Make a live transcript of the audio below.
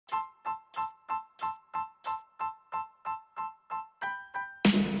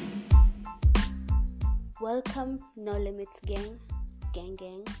Welcome, No Limits gang, gang,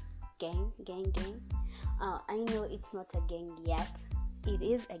 gang, gang, gang, gang. I know it's not a gang yet. It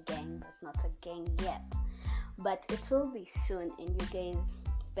is a gang, but it's not a gang yet. But it will be soon, and you guys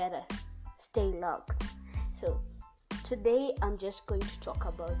better stay locked. So, today I'm just going to talk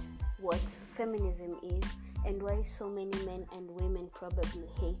about what feminism is and why so many men and women probably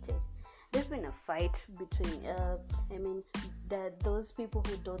hate it. There's been a fight between, those people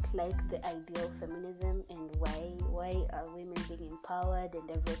who don't like the idea of feminism and why are women being empowered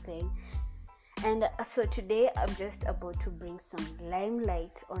and everything. And so today I'm just about to bring some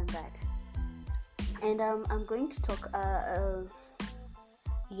limelight on that. And I'm going to talk.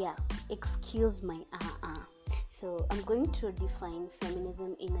 Excuse my So I'm going to define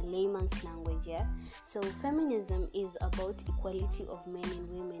feminism in a layman's language. Yeah. So feminism is about equality of men and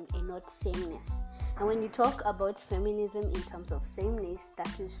women and not sameness. And when you talk about feminism in terms of sameness,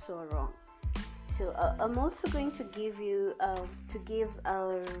 that is so wrong. So I'm also going to give you,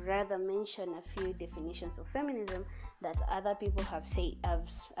 mention a few definitions of feminism that other people have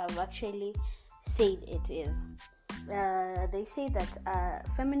actually said it is. They say that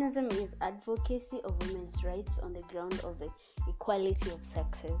feminism is advocacy of women's rights on the ground of the equality of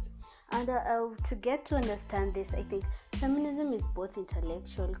sexes. And to get to understand this, I think feminism is both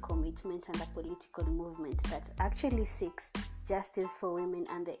intellectual commitment and a political movement that actually seeks justice for women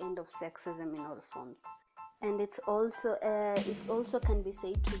and the end of sexism in all forms. And it also can be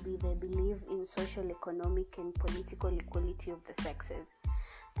said to be the belief in social, economic, and political equality of the sexes.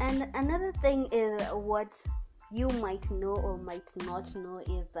 And another thing is what you might know or might not know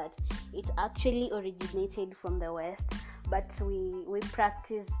is that it actually originated from the West, but we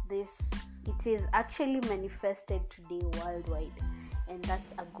practice this. It is actually manifested today worldwide, and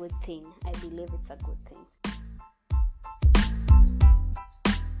that's a good thing. I believe it's a good thing.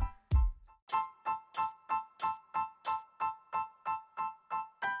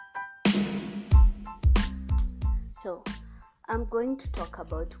 So I'm going to talk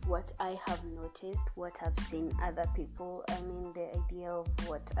about what I have noticed, what I've seen other people, the idea of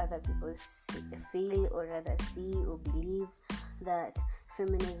what other people feel or rather see or believe that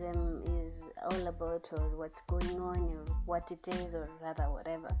feminism is all about, or what's going on, or what it is, or rather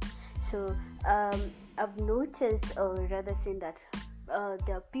whatever. So I've noticed, or rather seen that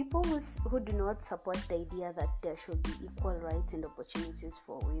there are people who do not support the idea that there should be equal rights and opportunities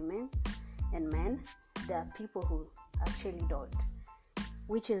for women and men. There are people who actually don't,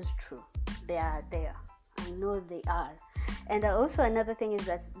 which is true. They are there. I know they are. And also another thing is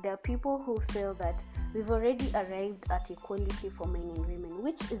that there are people who feel that we've already arrived at equality for men and women,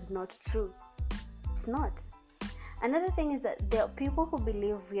 which is not true. It's not. Another thing is that there are people who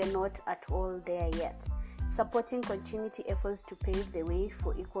believe we are not at all there yet, supporting continuity efforts to pave the way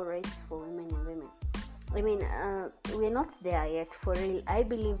for equal rights for women and women. We're not there yet, for real. I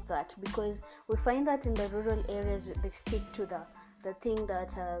believe that because we find that in the rural areas they stick to the thing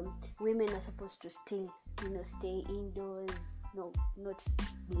that women are supposed to still, stay indoors, not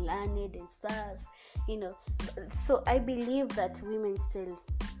be learned and stuff, So I believe that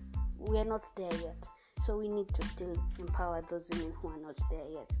we are not there yet. So we need to still empower those women who are not there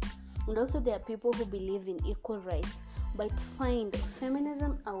yet. And also there are people who believe in equal rights but find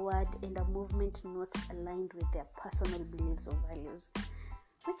feminism a word and a movement not aligned with their personal beliefs or values,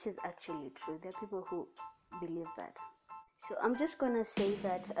 which is actually true. There are people who believe that. So I'm just going to say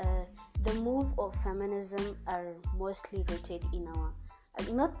that the move of feminism are mostly rooted in our,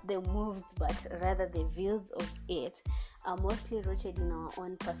 not the moves, but rather the views of it are mostly rooted in our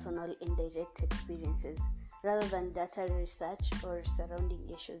own personal and direct experiences, rather than data research or surrounding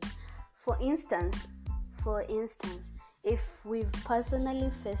issues. For instance, if we've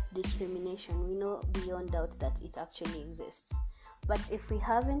personally faced discrimination, we know beyond doubt that it actually exists. But if we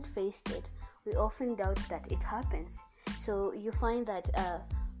haven't faced it, we often doubt that it happens. So you find that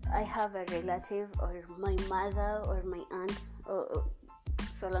I have a relative, or my mother or my aunt, or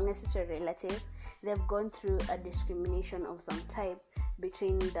so long as it's a relative, they've gone through a discrimination of some type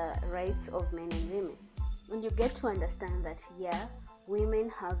between the rights of men and women. And you get to understand that, women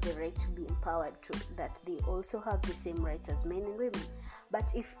have the right to be empowered too, that they also have the same rights as men and women.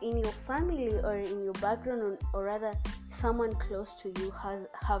 But if in your family or in your background, or rather someone close to you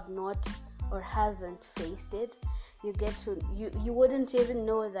have not or hasn't faced it, you wouldn't even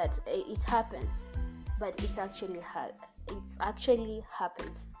know that it happens, but it actually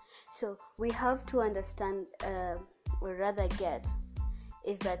happens. So we have to understand, or rather get,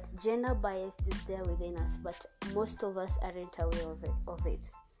 is that gender bias is there within us, but most of us aren't aware of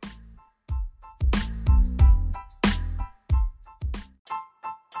it.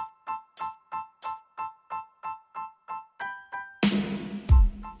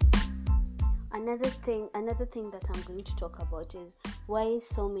 Another thing that I'm going to talk about is why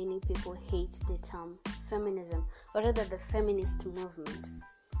so many people hate the term feminism, or rather the feminist movement.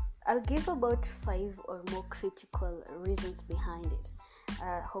 I'll give about 5 or more critical reasons behind it.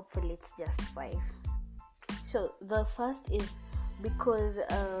 Hopefully it's just 5. So the first is because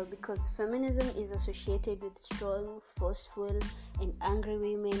feminism is associated with strong, forceful, and angry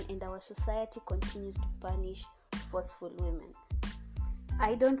women, and our society continues to punish forceful women.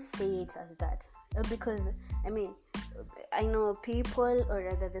 I don't say it as that because I know people, or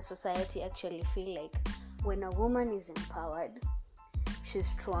rather the society, actually feel like when a woman is empowered, she's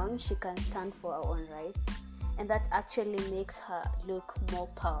strong, she can stand for her own rights, and that actually makes her look more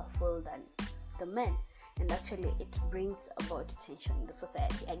powerful than the men, and actually it brings about tension in the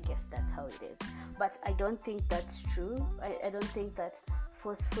society. I guess that's how it is, but I don't think that's true. I don't think that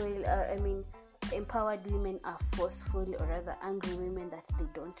empowered women are forceful, or rather angry women that they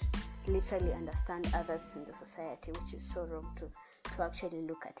don't literally understand others in the society, which is so wrong to actually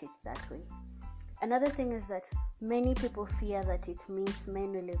look at it that way. Another thing is that many people fear that it means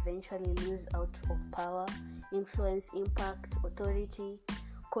men will eventually lose out of power, influence, impact, authority,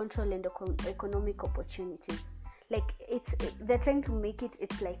 control, and economic opportunities. Like they're trying to make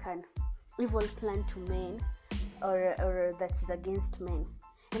it's like an evil plan to men, or that's against men,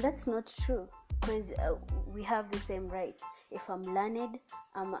 and that's not true. Because we have the same rights. If I'm learned,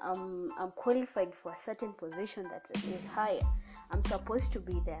 I'm qualified for a certain position that is higher, I'm supposed to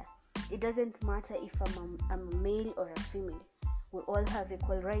be there. It doesn't matter if I'm a male or a female. We all have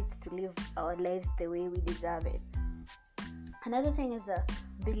equal rights to live our lives the way we deserve it. Another thing is the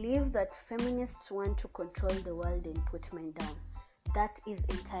belief that feminists want to control the world and put men down. That is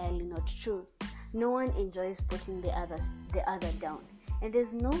entirely not true. No one enjoys putting the other down. And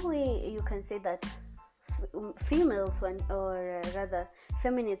there's no way you can say that females want, or rather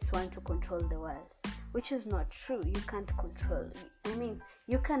feminists want to control the world, which is not true. You can't control.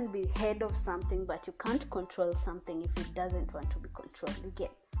 You can be head of something, but you can't control something if it doesn't want to be controlled. You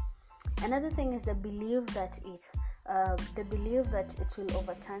get. Another thing is the belief that it will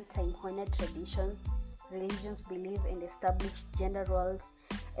overturn time-honored traditions, religions, belief, and established gender roles,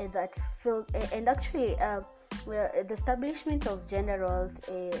 and the establishment of gender roles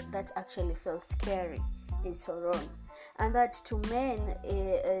that actually feels scary and so wrong, and that to men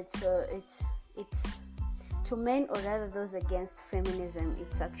to men, or rather those against feminism,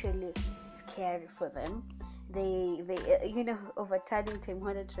 it's actually scary for them. They overturning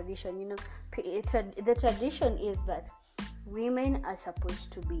time-honored tradition. The tradition is that women are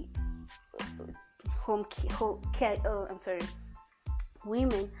supposed to be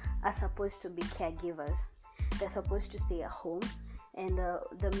women are supposed to be caregivers. They're supposed to stay at home, and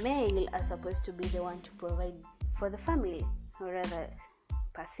the male are supposed to be the one to provide for the family, or rather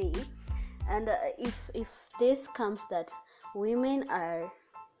per se. And if this comes that women are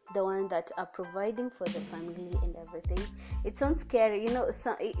the one that are providing for the family and everything, it sounds scary.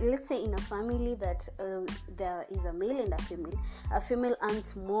 So, let's say in a family that there is a male and a female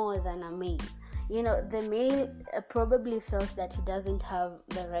earns more than a male. The male probably feels that he doesn't have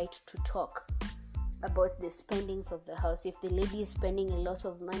the right to talk about the spendings of the house if the lady is spending a lot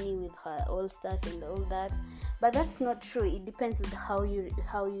of money with her old stuff and all that. But that's not true. It depends on how you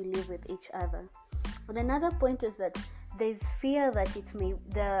live with each other. And another point is that there's fear that it may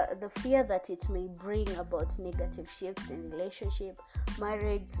the fear that it may bring about negative shifts in relationship,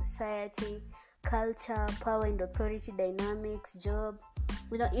 marriage, society, culture, power and authority dynamics, job.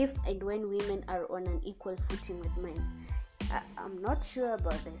 If and when women are on an equal footing with men. I'm not sure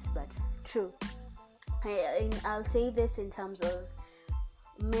about this, but true. I'll say this in terms of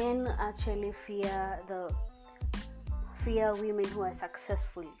men actually fear women who are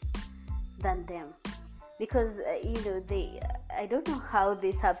successful than them, because I don't know how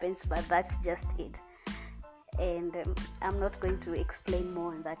this happens, but that's just it. And I'm not going to explain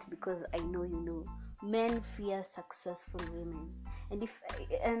more on that because I know men fear successful women.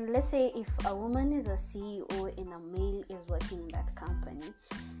 And let's say if a woman is a CEO and a male is working in that company,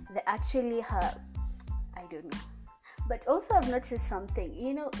 they actually have, I don't know. But also I've noticed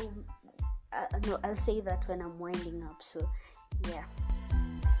something, no, I'll say that when I'm winding up. So yeah.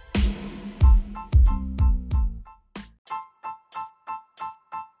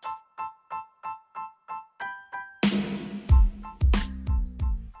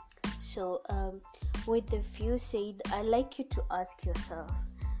 So with the few said, I'd like you to ask yourself,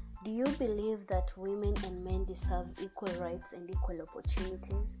 do you believe that women and men deserve equal rights and equal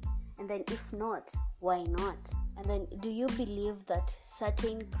opportunities? And then if not, why not? And then do you believe that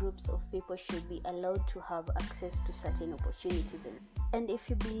certain groups of people should be allowed to have access to certain opportunities? And if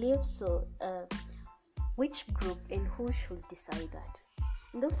you believe so, Which group and who should decide that?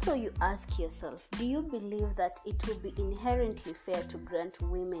 And also you ask yourself, do you believe that it will be inherently fair to grant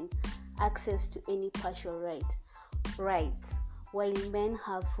women access to any partial rights, while men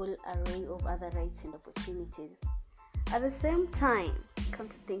have full array of other rights and opportunities? At the same time, come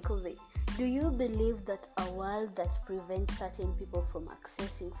to think of it, do you believe that a world that prevents certain people from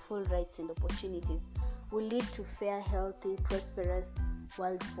accessing full rights and opportunities will lead to fair, healthy, prosperous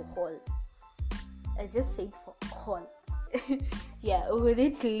world for all? I just said for all. Yeah, will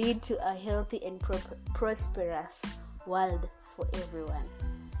it lead to a healthy and prosperous world for everyone?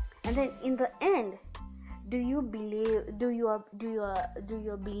 And then in the end, do your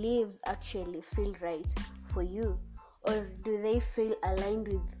beliefs actually feel right for you, or do they feel aligned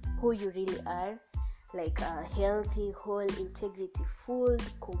with who you really are, like a healthy, whole, integrity-full,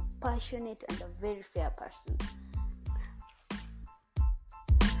 compassionate, and a very fair person?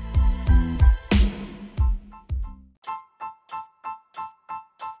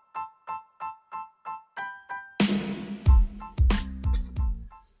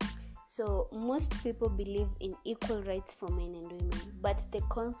 So most people believe in equal rights for men and women, but the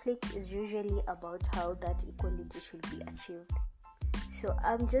conflict is usually about how that equality should be achieved. So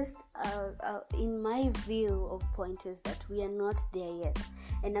I'm just, in my view of pointers, that we are not there yet.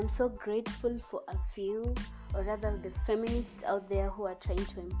 And I'm so grateful for a few, or rather the feminists out there who are trying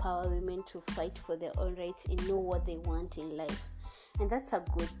to empower women to fight for their own rights and know what they want in life. And that's a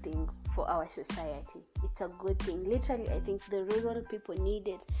good thing for our society. It's a good thing. Literally, I think the rural people need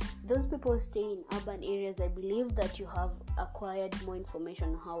it. Those people stay in urban areas. I believe that you have acquired more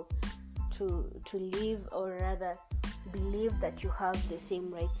information on how to live, or rather believe that you have the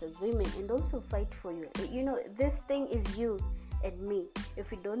same rights as women, and also fight for you. You know, this thing is you and me. If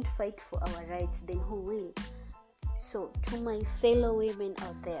we don't fight for our rights, then who will? So to my fellow women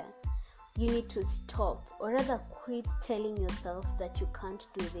out there, you need to stop, or rather quit telling yourself that you can't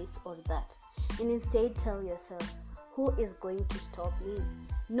do this or that, and instead tell yourself, who is going to stop me?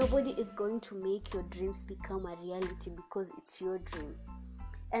 Nobody is going to make your dreams become a reality because it's your dream.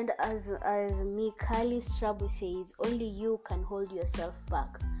 And as Mikali Strabu says, only you can hold yourself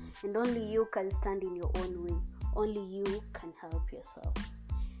back, and only you can stand in your own way. Only you can help yourself.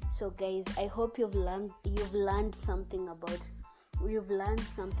 So guys, I hope you've learned something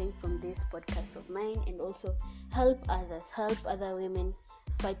from this podcast of mine, and also help other women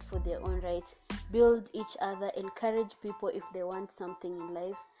fight for their own rights, build each other, encourage people if they want something in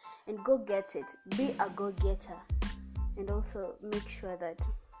life, and go get it. Be a go-getter, and also make sure that.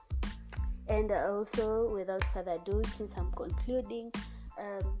 And also, without further ado, since I'm concluding,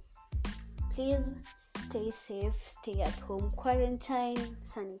 please stay safe, stay at home, quarantine,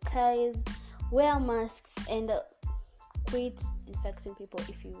 sanitize, wear masks, and quit infecting people.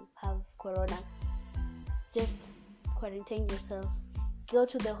 If you have corona, just quarantine yourself, go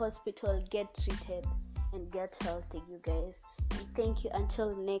to the hospital, get treated, and get healthy, you guys. And thank you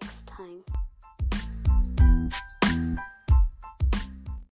until next time.